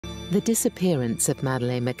The disappearance of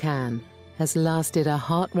Madeleine McCann has lasted a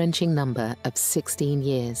heart-wrenching number of 16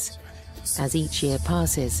 years. As each year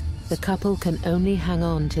passes, the couple can only hang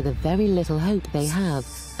on to the very little hope they have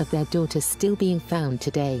of their daughter still being found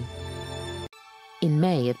today. In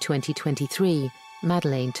May of 2023,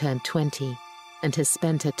 Madeleine turned 20 and has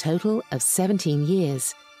spent a total of 17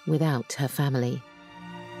 years without her family.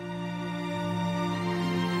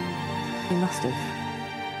 You must have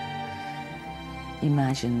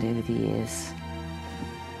imagined over the years,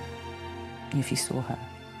 if you saw her,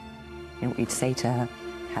 what you'd say to her,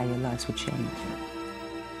 how your lives would change.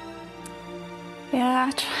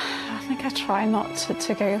 Yeah, I think I try not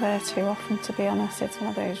to go there too often, to be honest. It's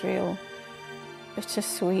one of those real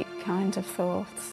bittersweet kind of thoughts.